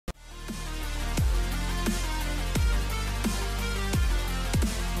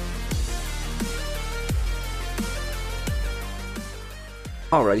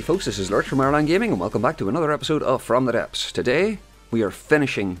Alrighty folks, this is Lurch from IreLAN Gaming and welcome back to another episode of From the Depths. Today, we are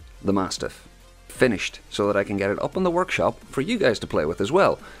finishing the Mastiff. Finished, so that I can get it up in the workshop for you guys to play with as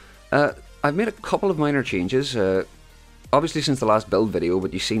well. I've made a couple of minor changes, obviously since the last build video,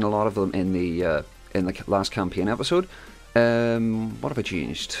 but you've seen a lot of them in the last campaign episode. What have I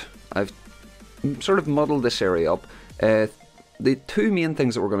changed? I've sort of muddled this area up. The two main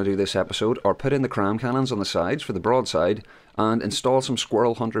things that we're going to do this episode are put in the CRAM cannons on the sides for the broadside and install some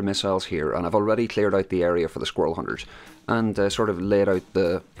Squirrel Hunter missiles here, and I've already cleared out the area for the Squirrel Hunters and sort of laid out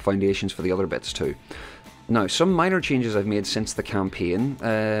the foundations for the other bits too. Now, some minor changes I've made since the campaign.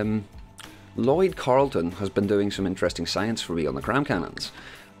 Lloyd Carlton has been doing some interesting science for me on the CRAM cannons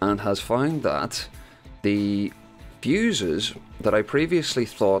and has found that the fuses that I previously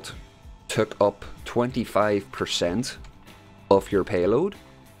thought took up 25% of your payload,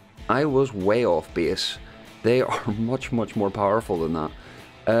 I was way off base. They are much more powerful than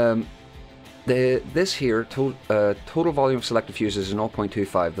that. This here, total volume of selected fuses is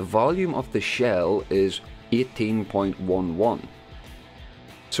 0.25. The volume of the shell is 18.11.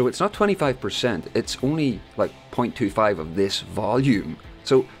 So it's not 25%, it's only like 0.25 of this volume.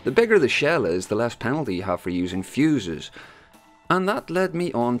 So the bigger the shell is, the less penalty you have for using fuses. And that led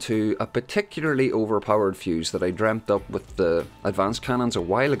me on to a particularly overpowered fuse that I dreamt up with the advanced cannons a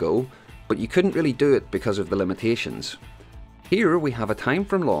while ago, but you couldn't really do it because of the limitations. Here we have a time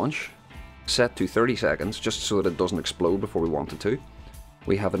from launch set to 30 seconds, just so that it doesn't explode before we want it to.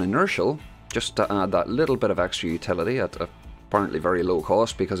 We have an inertial, just to add that little bit of extra utility at apparently very low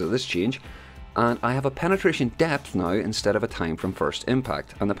cost because of this change. And I have a penetration depth now instead of a time from first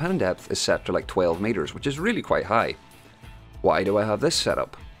impact, and the pen depth is set to like 12 meters, which is really quite high. Why do I have this set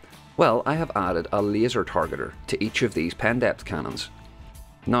up? Well, I have added a laser targeter to each of these pen depth cannons.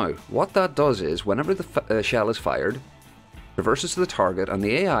 Now, what that does is, whenever the shell is fired, reverses to the target and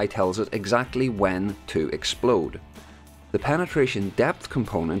the AI tells it exactly when to explode. The penetration depth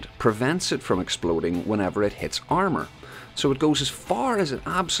component prevents it from exploding whenever it hits armor. So it goes as far as it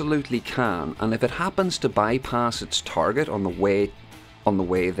absolutely can, and if it happens to bypass its target on the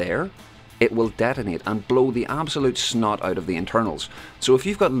way there, it will detonate and blow the absolute snot out of the internals. So if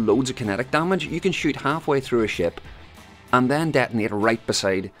you've got loads of kinetic damage, you can shoot halfway through a ship and then detonate right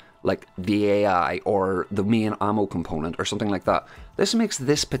beside like the AI or the main ammo component or something like that. This makes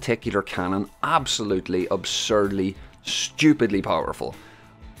this particular cannon absolutely absurdly, stupidly powerful.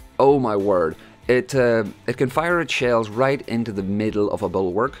 Oh my word. It can fire its shells right into the middle of a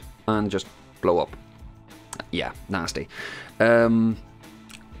bulwark and just blow up. Yeah, nasty.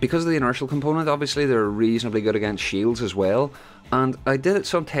 Because of the inertial component, obviously they're reasonably good against shields as well, and I did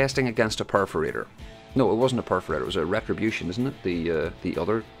some testing against a perforator. No, it wasn't a perforator, it was a retribution, isn't it? The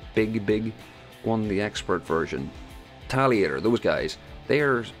other big one, the expert version. Taliator, those guys, they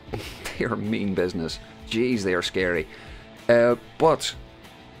are mean business. Jeez, they are scary. But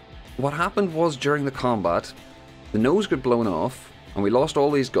what happened was, during the combat, the nose got blown off, and we lost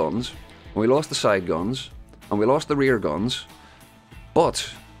all these guns, and we lost the side guns, and we lost the rear guns,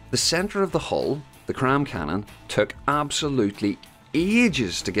 but the centre of the hull, the CRAM cannon, took absolutely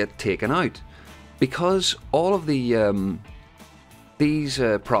ages to get taken out because all of the these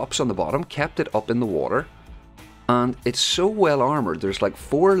props on the bottom kept it up in the water, and it's so well armoured. There's like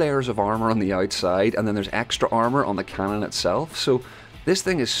 4 layers of armour on the outside, and then there's extra armour on the cannon itself. So this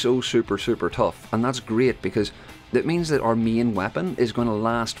thing is so super tough, and that's great because that means that our main weapon is going to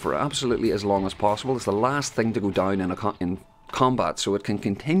last for absolutely as long as possible. It's the last thing to go down in combat, so it can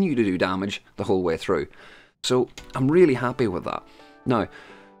continue to do damage the whole way through. So I'm really happy with that. Now,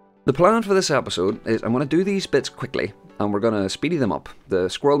 the plan for this episode is I'm going to do these bits quickly and we're going to speedy them up. The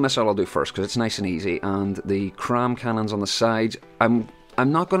squirrel missile I'll do first because it's nice and easy, and the CRAM cannons on the sides, I'm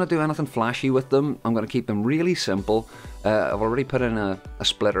not going to do anything flashy with them. I'm going to keep them really simple. I've already put in a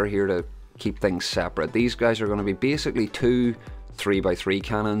splitter here to keep things separate. These guys are going to be basically 2 3x3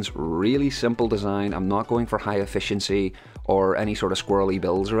 cannons, really simple design. I'm not going for high efficiency or any sort of squirrely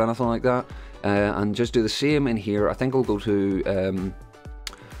builds or anything like that. And just do the same in here. I think I'll go to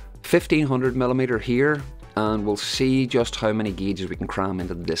 1500mm here, and we'll see just how many gauges we can cram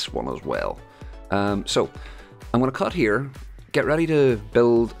into this one as well. So I'm going to cut here, get ready to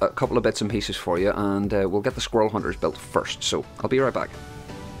build a couple of bits and pieces for you, and we'll get the Squirrel Hunters built first. So I'll be right back.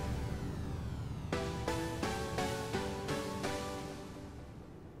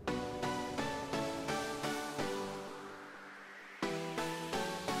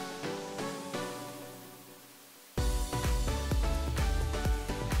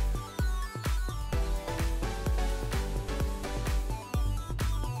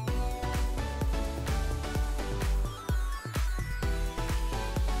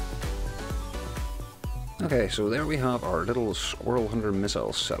 Okay, so there we have our little Squirrel Hunter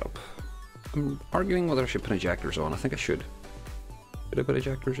missile setup. I'm arguing whether I should put ejectors on. I think I should. Should I put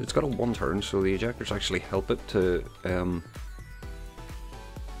ejectors? It's got a 1 turn, so the ejectors actually help it to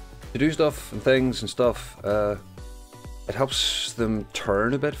do stuff and things and stuff. It helps them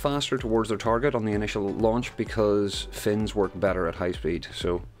turn a bit faster towards their target on the initial launch because fins work better at high speed.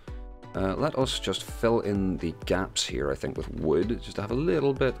 So let us just fill in the gaps here, I think, with wood, just to have a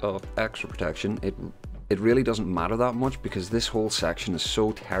little bit of extra protection. It really doesn't matter that much because this whole section is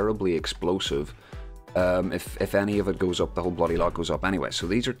so terribly explosive. If any of it goes up, the whole bloody lot goes up anyway. So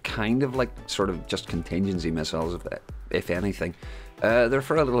these are kind of like sort of just contingency missiles, if anything. They're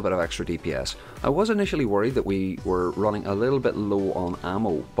for a little bit of extra DPS. I was initially worried that we were running a little bit low on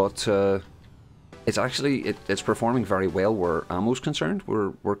ammo, but it's actually it's performing very well where ammo's concerned.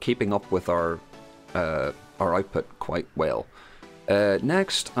 We're keeping up with our output quite well.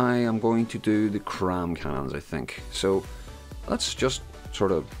 Next, I am going to do the CRAM cannons, I think. So let's just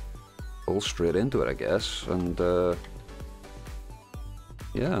sort of pull straight into it, I guess, and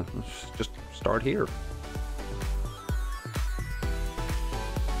yeah, let's just start here.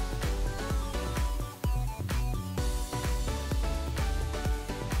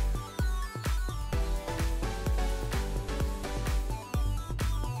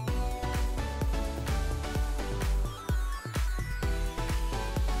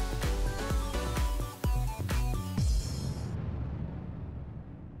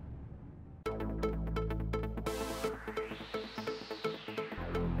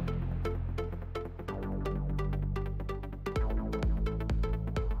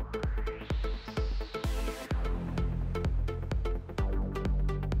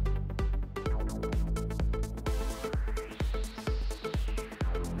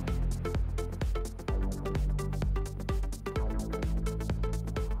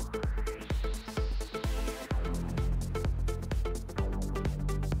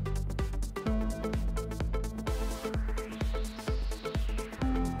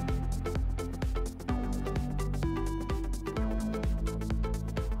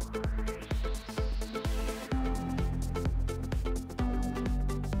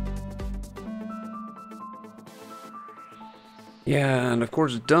 Yeah, and of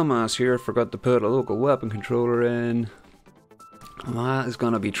course, dumbass here forgot to put a local weapon controller in. That is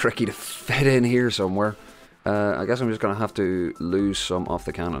going to be tricky to fit in here somewhere. I guess I'm just going to have to lose some off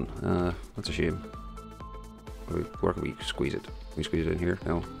the cannon. That's a shame. Where can we squeeze it? Can we squeeze it in here?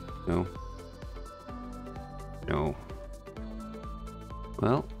 No. No. No.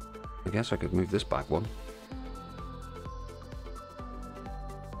 Well, I guess I could move this back one.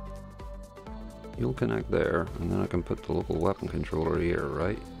 You'll connect there, and then I can put the local weapon controller here,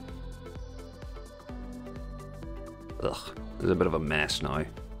 right? Ugh, there's a bit of a mess now.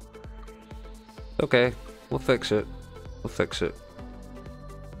 Okay, we'll fix it. We'll fix it.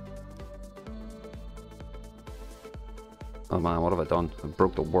 Oh man, what have I done? I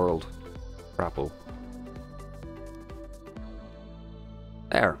broke the world. Crapple.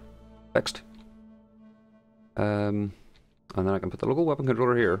 There. Fixed. And then I can put the local weapon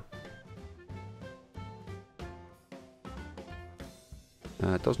controller here.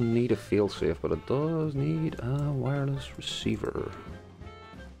 It doesn't need a failsafe, but it does need a wireless receiver.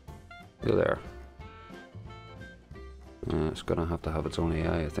 Go there. It's gonna have to have its own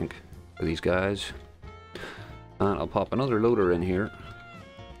AI, I think, for these guys. And I'll pop another loader in here,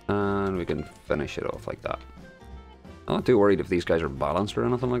 and we can finish it off like that. I'm not too worried if these guys are balanced or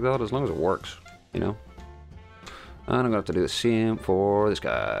anything like that, as long as it works, you know. And I'm gonna have to do the same for this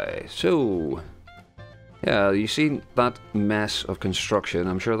guy. So, yeah, you see that mess of construction.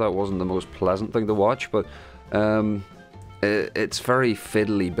 I'm sure that wasn't the most pleasant thing to watch, but it's very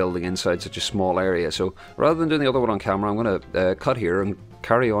fiddly building inside such a small area. So rather than doing the other one on camera, I'm going to cut here and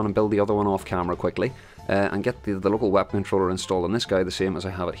carry on and build the other one off camera quickly and get the local weapon controller installed on this guy the same as I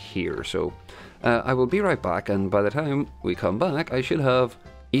have it here. So I will be right back, and by the time we come back, I should have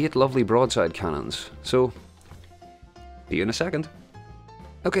 8 lovely broadside cannons. So, see you in a second.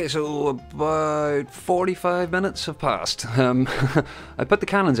 Okay, so about 45 minutes have passed. I put the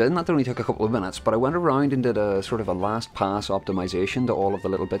cannons in, that only took a couple of minutes, but I went around and did a sort of a last pass optimization to all of the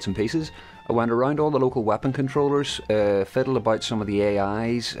little bits and pieces. I went around all the local weapon controllers, fiddled about some of the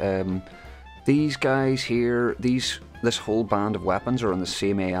AIs. These guys here, this whole band of weapons are on the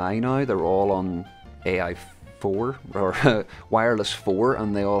same AI now. They're all on AI 4, or wireless 4,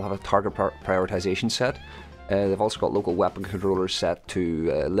 and they all have a target prioritization set. They've also got local weapon controllers set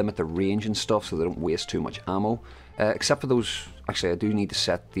to limit the range and stuff so they don't waste too much ammo. Except for those, actually I do need to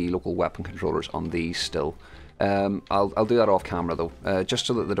set the local weapon controllers on these still. I'll do that off camera though, just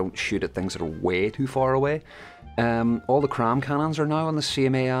so that they don't shoot at things that are way too far away. All the CRAM cannons are now on the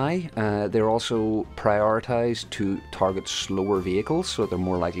same AI. They're also prioritised to target slower vehicles, so they're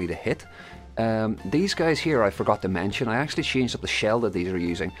more likely to hit. These guys here I forgot to mention, I actually changed up the shell that these are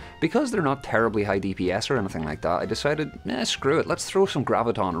using. Because they're not terribly high DPS or anything like that, I decided, screw it, let's throw some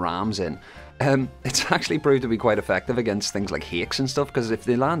Graviton rams in. It's actually proved to be quite effective against things like Hakes and stuff, because if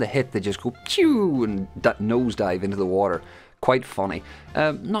they land a hit, they just go pew and nosedive into the water. Quite funny.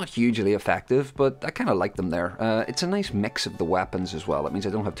 Not hugely effective, but I kind of like them there. It's a nice mix of the weapons as well. It means I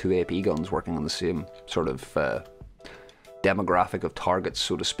don't have two AP guns working on the same sort of demographic of targets,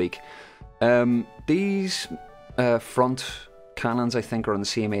 so to speak. These front cannons, I think, are on the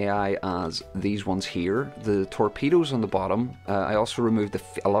same AI as these ones here. The torpedoes on the bottom, I also removed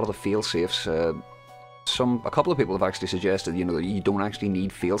a lot of the fail-safes. A couple of people have actually suggested, you know, that you don't actually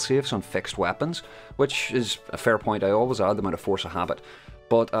need fail-safes on fixed weapons, which is a fair point. I always add them out of force of habit.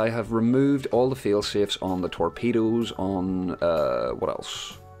 But I have removed all the fail-safes on the torpedoes, on, what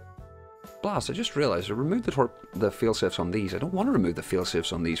else? Blast, I just realised I removed the fail-safes on these. I don't want to remove the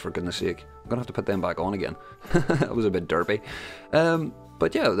fail-safes on these, for goodness sake. I'm going to have to put them back on again. That was a bit derpy.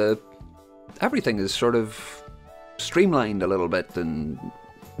 But yeah, everything is sort of streamlined a little bit, and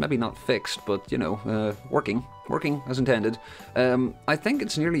maybe not fixed, but, you know, working as intended. I think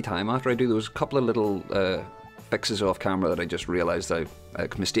it's nearly time, after I do those couple of little fixes off camera that I just realised,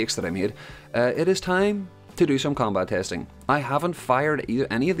 mistakes that I made. It is time to do some combat testing. I haven't fired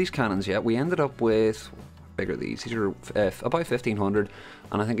any of these cannons yet. We ended up with, how big are these? These are about 1500,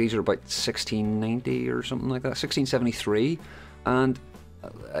 and I think these are about 1690 or something like that, 1673, and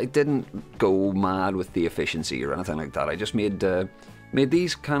I didn't go mad with the efficiency or anything like that. I just made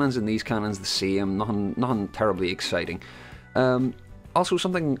these cannons and these cannons the same, nothing terribly exciting. Also,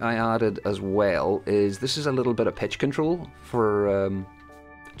 something I added as well is this is a little bit of pitch control for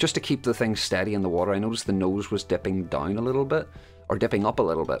just to keep the thing steady in the water. I noticed the nose was dipping down a little bit, or dipping up a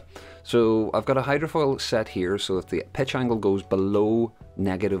little bit. So I've got a hydrofoil set here so if the pitch angle goes below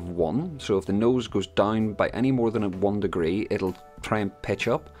 -1, so if the nose goes down by any more than 1 degree, it'll try and pitch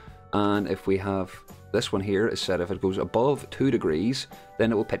up. And if we have this one here, is set if it goes above 2 degrees,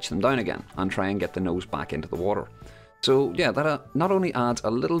 then it will pitch them down again and try and get the nose back into the water. So yeah, that not only adds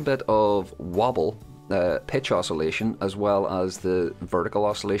a little bit of wobble, pitch oscillation, as well as the vertical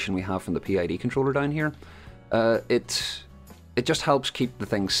oscillation we have from the PID controller down here. It just helps keep the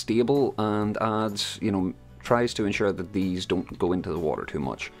thing stable and adds, you know, tries to ensure that these don't go into the water too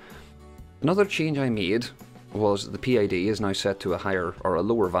much. Another change I made was the PID is now set to a higher or a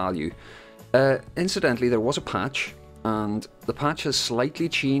lower value. Incidentally, there was a patch, and the patch has slightly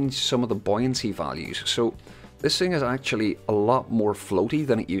changed some of the buoyancy values. So this thing is actually a lot more floaty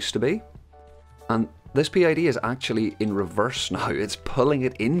than it used to be. And this PID is actually in reverse now. It's pulling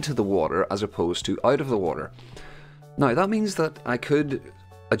it into the water as opposed to out of the water. Now that means that I could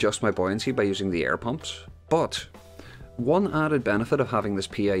adjust my buoyancy by using the air pumps, but one added benefit of having this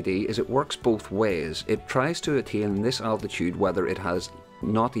PID is it works both ways. It tries to attain this altitude whether it has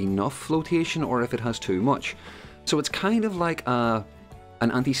not enough flotation or if it has too much. So it's kind of like an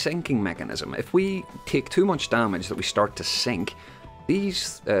anti-sinking mechanism. If we take too much damage that we start to sink,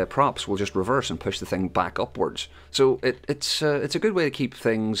 these props will just reverse and push the thing back upwards. So it's a good way to keep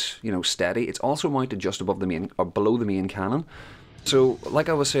things, you know, steady. It's also mounted just above the main or below the main cannon. So like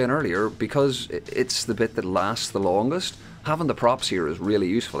I was saying earlier, because it's the bit that lasts the longest, having the props here is really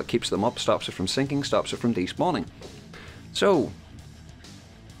useful. It keeps them up, stops it from sinking, stops it from despawning. So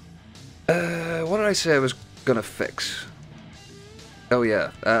what did I say I was gonna fix? Oh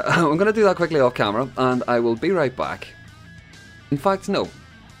yeah, I'm gonna do that quickly off camera, and I will be right back. In fact, no.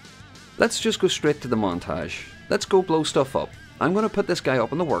 Let's just go straight to the montage. Let's go blow stuff up. I'm going to put this guy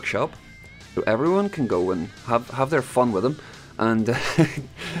up in the workshop so everyone can go and have their fun with him and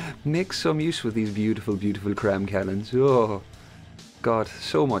make some use with these beautiful, beautiful CRAM cannons. Oh, God,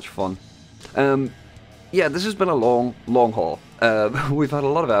 so much fun. Yeah, this has been a long, long haul. We've had a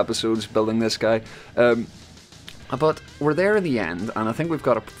lot of episodes building this guy. But we're there in the end, and I think we've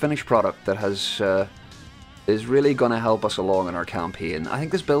got a finished product that is really going to help us along in our campaign. I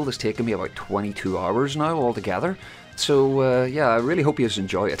think this build has taken me about 22 hours now altogether. So yeah, I really hope you guys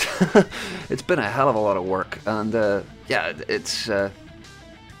enjoy it. It's been a hell of a lot of work, and yeah, it's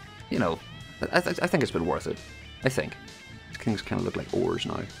you know, I think it's been worth it. I think things kind of look like oars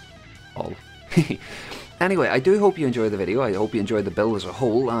now. All. Anyway, I do hope you enjoyed the video. I hope you enjoyed the build as a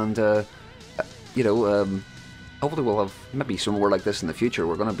whole, and you know, hopefully we'll have maybe some more like this in the future.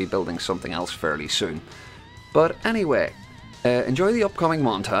 We're going to be building something else fairly soon. But anyway, enjoy the upcoming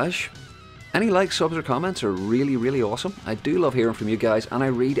montage. Any likes, subs or comments are really awesome. I do love hearing from you guys and I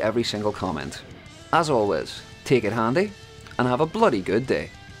read every single comment. As always, take it handy and have a bloody good day.